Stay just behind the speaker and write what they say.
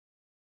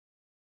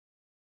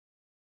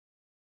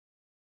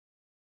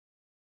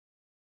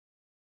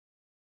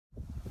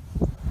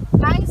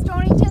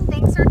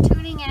thanks for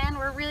tuning in.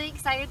 We're really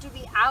excited to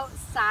be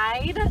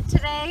outside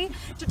today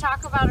to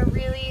talk about a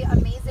really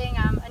amazing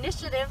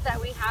initiative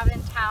that we have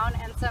in town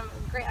and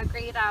a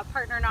great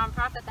partner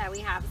nonprofit that we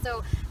have.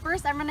 So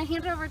first, I'm going to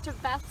hand it over to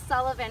Beth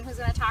Sullivan, who's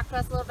going to talk to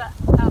us a little bit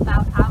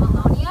about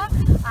Avalonia.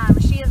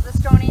 She is the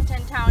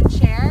Stonington Town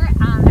Chair,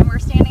 and we're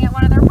standing at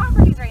one of their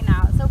properties right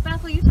now. So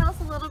Beth, will you tell us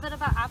a little bit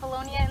about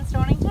Avalonia in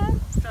Stonington?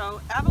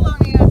 So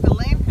Avalonia, the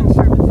Land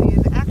Conservancy,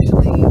 is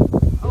actually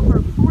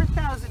over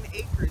 4,000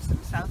 acres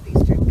in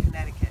southeastern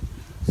Connecticut.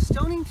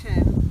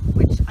 Stonington,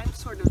 which I'm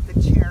sort of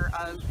the chair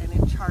of and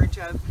in charge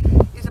of,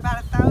 is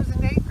about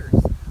 1,000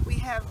 acres. We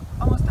have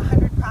almost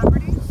 100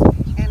 properties,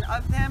 and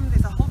of them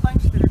there's a whole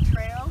bunch that are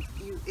trailed.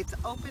 It's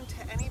open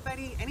to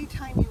anybody,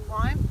 anytime you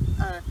want.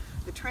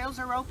 The trails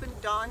are open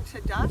dawn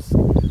to dusk.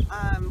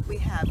 We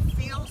have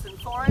fields and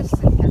forests,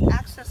 and we have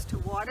access to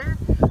water.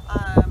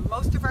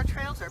 Most of our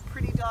trails are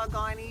pretty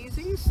doggone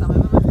easy. Some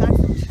of them have got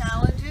some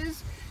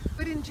challenges,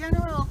 but in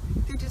general,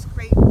 they're just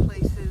great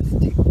places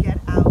to get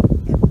out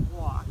and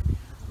walk.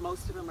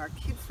 Most of them are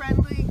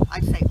kid-friendly.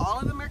 I'd say all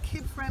of them are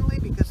kid-friendly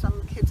because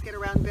some kids get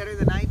around better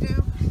than I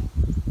do.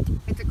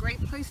 It's a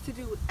great place to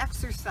do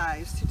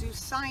exercise, to do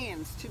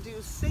science, to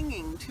do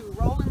singing, to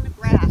roll in the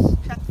grass,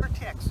 check for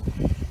ticks.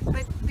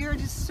 But there are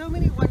just so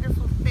many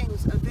wonderful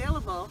things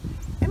available,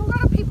 and a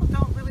lot of people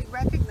don't really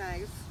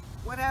recognize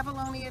what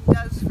Avalonia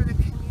does for the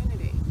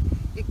community.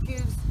 It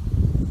gives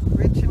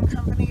Rich and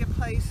company a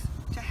place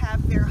to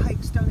have their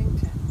Hike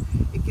Stonington.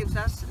 It gives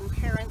us and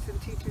parents and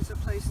teachers a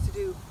place to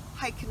do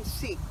Hike and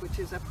Seek, which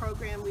is a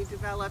program we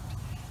developed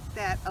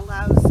that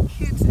allows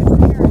kids and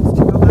parents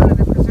to go out on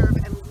a preserve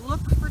and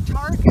look for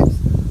targets,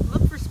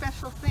 look for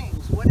special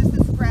things. What does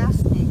this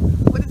grass need?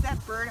 What is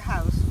that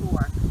birdhouse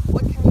for?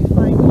 What can you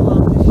find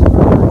along the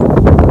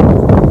shoreline?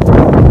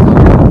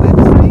 On our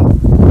website,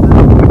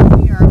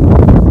 we are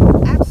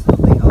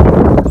absolutely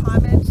open to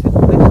comments and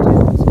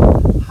questions.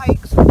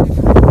 Hikes, we're going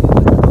to try to do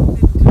when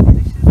COVID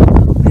diminishes a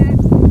little bit,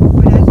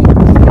 but as you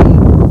can see,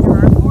 there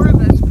are 4 of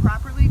us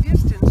properly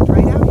distanced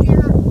right out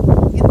here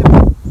in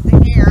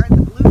the air,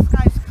 the blue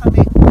sky's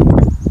coming.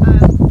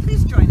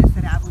 Please join us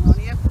at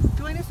Avalonia.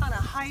 Join us on a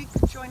hike,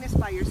 join us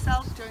by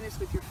yourselves, join us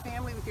with your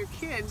family, with your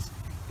kids,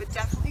 but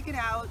definitely get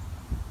out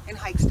and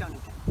hike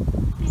Stonington.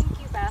 Thank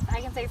you, Beth.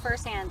 I can say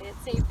firsthand, it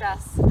saved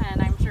us,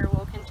 and I'm sure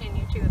we'll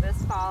continue to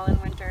this fall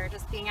and winter.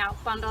 Just being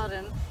out bundled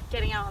and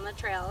getting out on the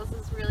trails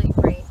is really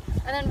great.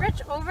 And then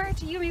Rich, over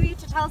to you maybe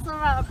to tell us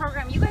about a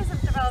program you guys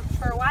have developed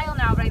for a while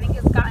now, but I think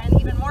it's gotten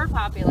even more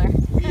popular.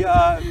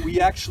 We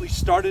actually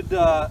started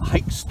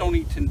Hike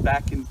Stonington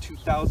back in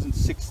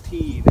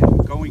 2016,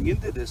 and going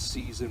into this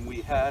season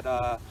we had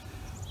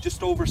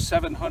just over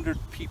 700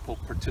 people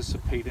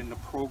participate in the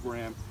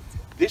program.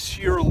 This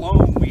year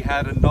alone we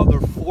had another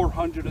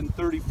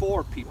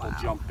 434 people Wow.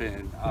 jump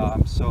in,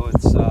 so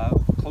it's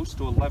close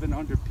to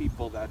 1,100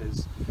 people that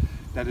is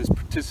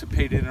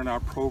participated in our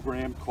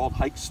program called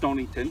Hike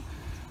Stonington.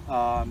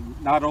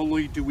 Not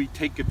only do we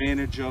take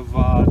advantage of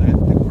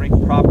the great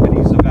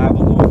properties of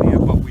Avalonia,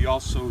 but we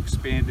also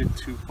expanded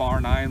to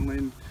Barn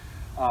Island.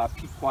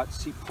 Pequot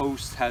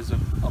Seapost has a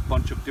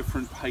bunch of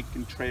different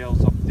hiking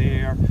trails up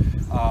there.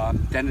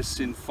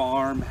 Denison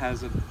Farm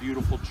has a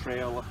beautiful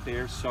trail up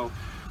there. So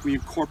we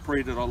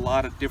incorporated a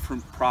lot of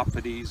different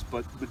properties,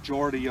 but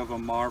majority of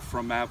them are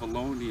from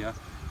Avalonia,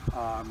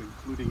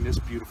 including this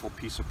beautiful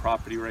piece of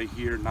property right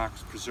here,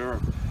 Knox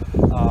Preserve.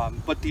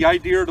 But the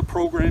idea of the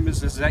program is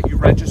that you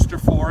register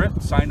for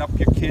it, sign up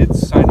your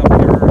kids, sign up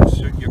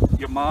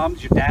your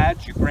moms, your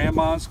dads, your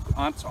grandmas,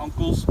 aunts,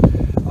 uncles,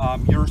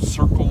 your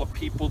circle of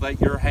people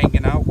that you're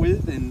hanging out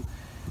with,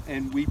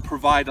 and we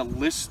provide a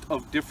list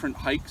of different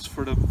hikes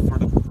for the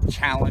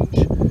challenge.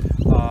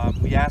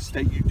 We ask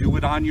that you do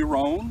it on your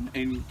own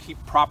and you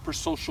keep proper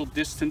social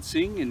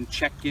distancing and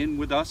check in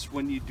with us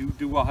when you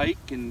do a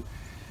hike, and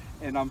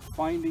I'm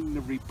finding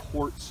the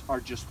reports are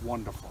just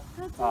wonderful.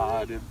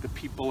 The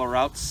people are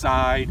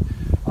outside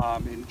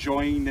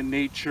enjoying the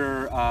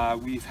nature.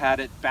 We've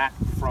had it back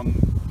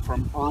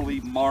from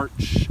early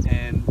March,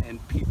 and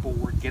people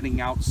were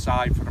getting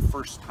outside for the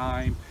first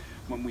time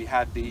when we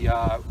had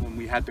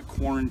the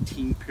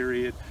quarantine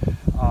period,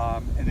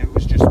 and it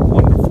was just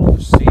wonderful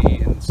to see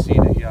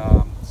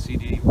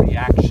the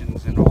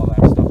reactions and all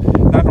that stuff.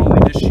 Not only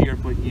this year,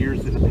 but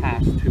years in the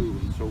past too,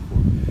 and so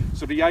forth.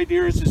 So the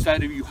idea is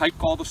that if you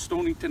hike all the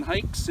Stonington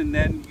hikes, and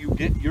then you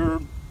get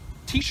your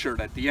T-shirt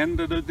at the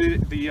end of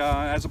the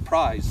as a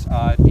prize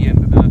at the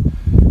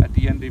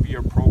end of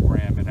your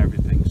program and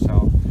everything.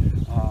 So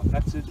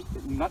that's it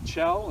in a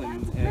nutshell.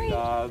 And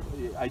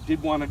I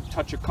did want to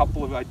touch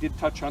I did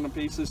touch on a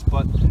basis,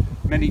 but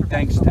many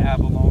thanks to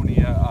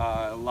Avalonia.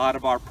 A lot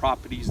of our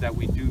properties that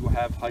we do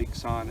have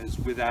hikes on is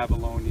with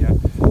Avalonia,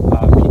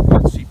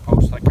 Pequot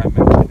Seapost, like I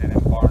mentioned, and in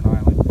Barn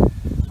Island.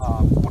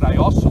 What I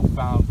also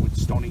found with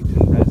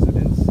Stonington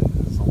residents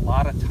is a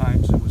lot of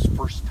times it was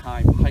first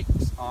time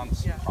hikes on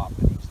some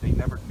properties. They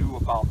never knew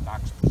about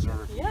Knox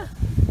Preserve. Yeah.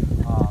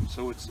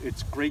 So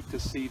it's great to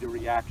see the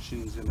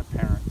reactions and the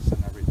parents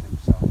and everything.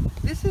 So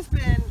this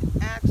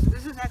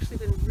has actually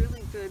been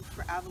really good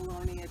for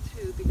Avalonia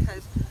too,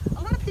 because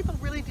a lot of people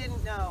really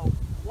didn't know,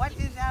 what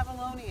is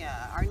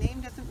Avalonia? Our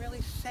name doesn't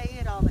really say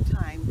it all the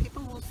time.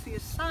 People will see a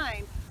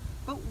sign,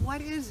 but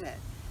what is it?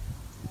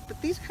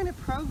 But these kind of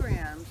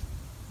programs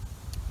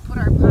put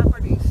our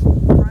properties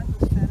front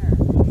and center,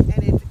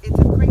 and it's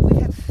a great,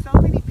 we've had so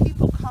many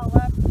people call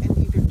up and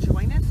either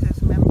join us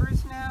as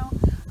members now,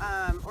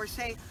 or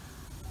say,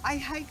 I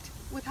hiked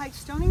with Hike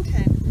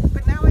Stonington,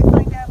 but now I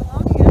find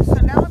Avalonia,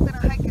 so now I'm going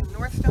to hike in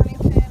North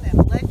Stonington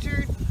and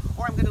Ledyard,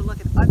 or I'm going to look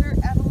at other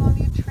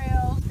Avalonia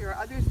trails. There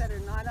are others that are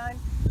not on.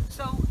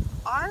 So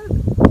our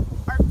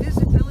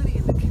visibility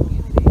in the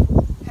community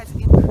has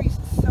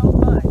increased so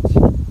much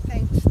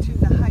thanks to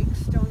the Hike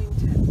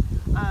Stonington.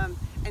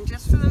 And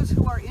just for those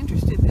who are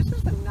interested, this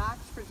is the Knox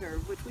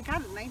Preserve, which we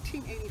got in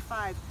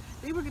 1985.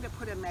 They were going to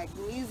put a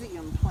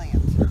magnesium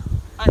plant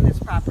on this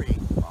property.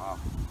 Wow.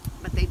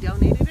 But they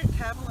donated it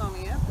to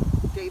Avalonia,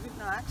 David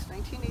Knox,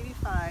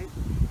 1985.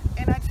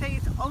 And I'd say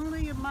it's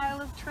only a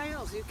mile of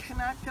trails. You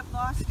cannot get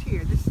lost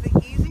here. This is the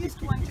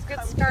easiest one to come to.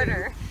 Good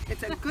starter.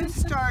 It's a good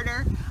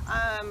starter.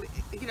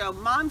 You know,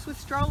 moms with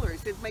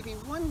strollers, there's maybe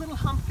one little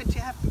hump that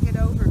you have to get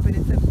over, but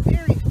it's a